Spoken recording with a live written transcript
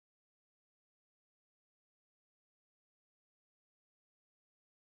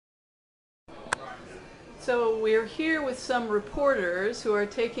So we're here with some reporters who are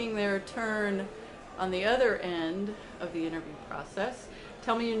taking their turn on the other end of the interview process.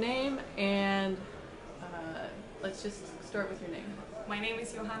 Tell me your name and let's just start with your name. My name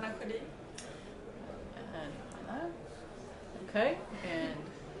is Johanna Sjodin. And Johanna. Okay, and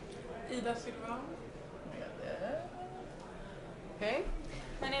Sylwan. we got that. Okay.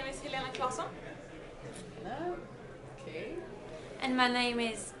 My name is Helena Claesson. Helena. Okay. And my name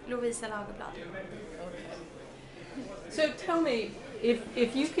is Lovisa Lagerblad. Okay. So tell me,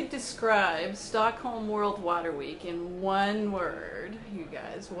 if you could describe Stockholm World Water Week in one word, you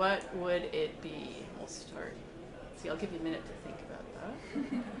guys, what would it be? We'll start. See, I'll give you a minute to think about that.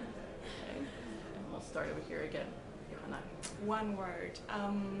 Okay. And we'll start over here again. Johanna. One word.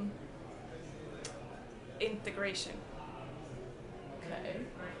 Integration. Okay.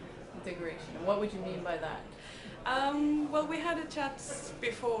 Integration. And what would you mean by that? Well, we had a chat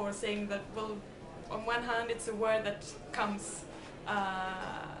before saying that, well, on one hand, it's a word that comes,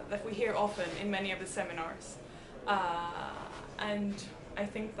 that we hear often in many of the seminars. And I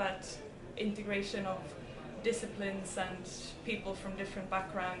think that integration of disciplines and people from different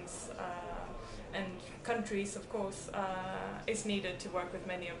backgrounds and countries, of course, is needed to work with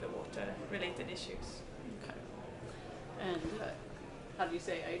many of the water-related issues. Okay. And how do you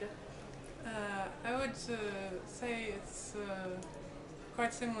say Ada? I would say it's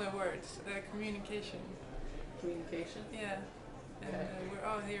quite similar words, communication. Communication? Yeah, and we're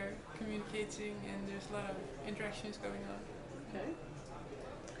all here communicating and there's a lot of interactions going on. Okay.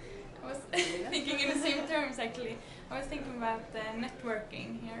 I was thinking in the same terms actually. I was thinking about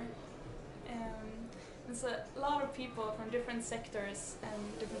networking here. There's a lot of people from different sectors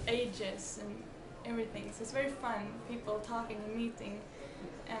and different ages and everything, so it's very fun, people talking and meeting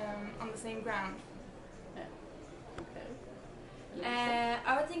on the same ground. Yeah. Okay.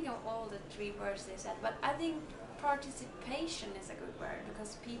 I would think of all the three words they said, but I think participation is a good word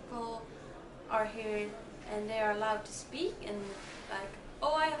because people are here and they are allowed to speak and like,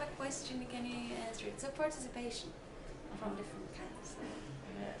 oh, I have a question, can you answer it? So participation from different kinds of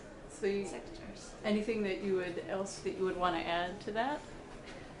So sectors. anything that you would want to add to that?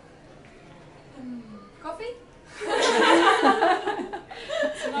 Coffee?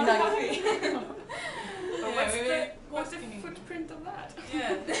 It's not Not coffee. Yeah, What's the footprint of that?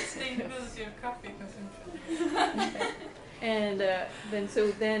 Yeah, the sustainability of coffee consumption. And then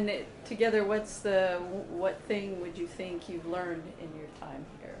together, what thing would you think you've learned in your time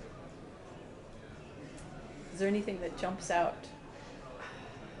here? Is there anything that jumps out?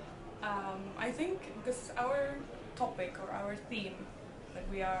 I think because our topic or our theme that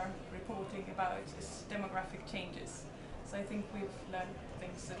we are reporting about is demographic changes. So I think we've learned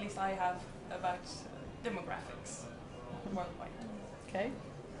things, at least I have, about demographics worldwide. Okay,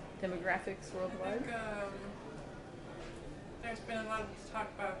 demographics worldwide. I think there's been a lot of talk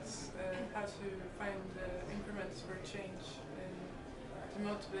about how to find increments for change and to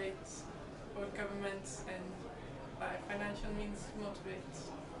motivate both governments and by financial means motivate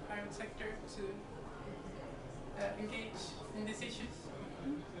private sector to engage in these issues.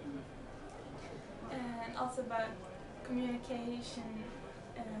 And also about communication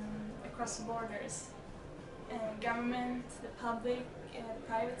across borders. Government, the public, the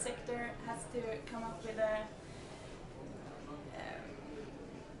private sector has to come up with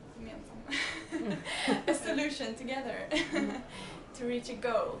a solution together to reach a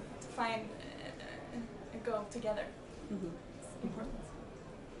goal, to find a goal together. Mm-hmm. It's important.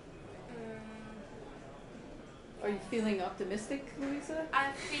 Are you feeling optimistic, Louisa?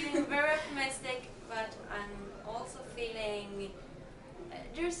 I'm feeling very optimistic, but I'm also feeling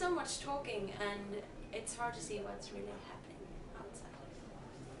there's so much talking and it's hard to see what's really happening outside.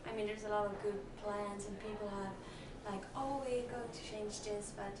 I mean, there's a lot of good plans and people have like, oh, we're going to change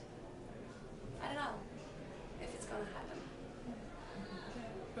this, but I don't know if it's going to happen.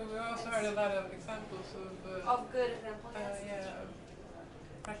 But we also heard a lot of examples Of good examples, yes. of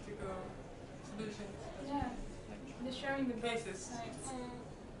practical solutions. Yeah, they're showing the best Basis. sides.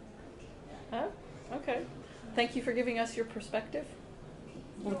 Huh? Okay. Thank you for giving us your perspective.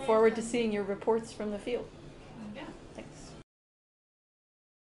 Look forward to seeing your reports from the field. Yeah. Thanks.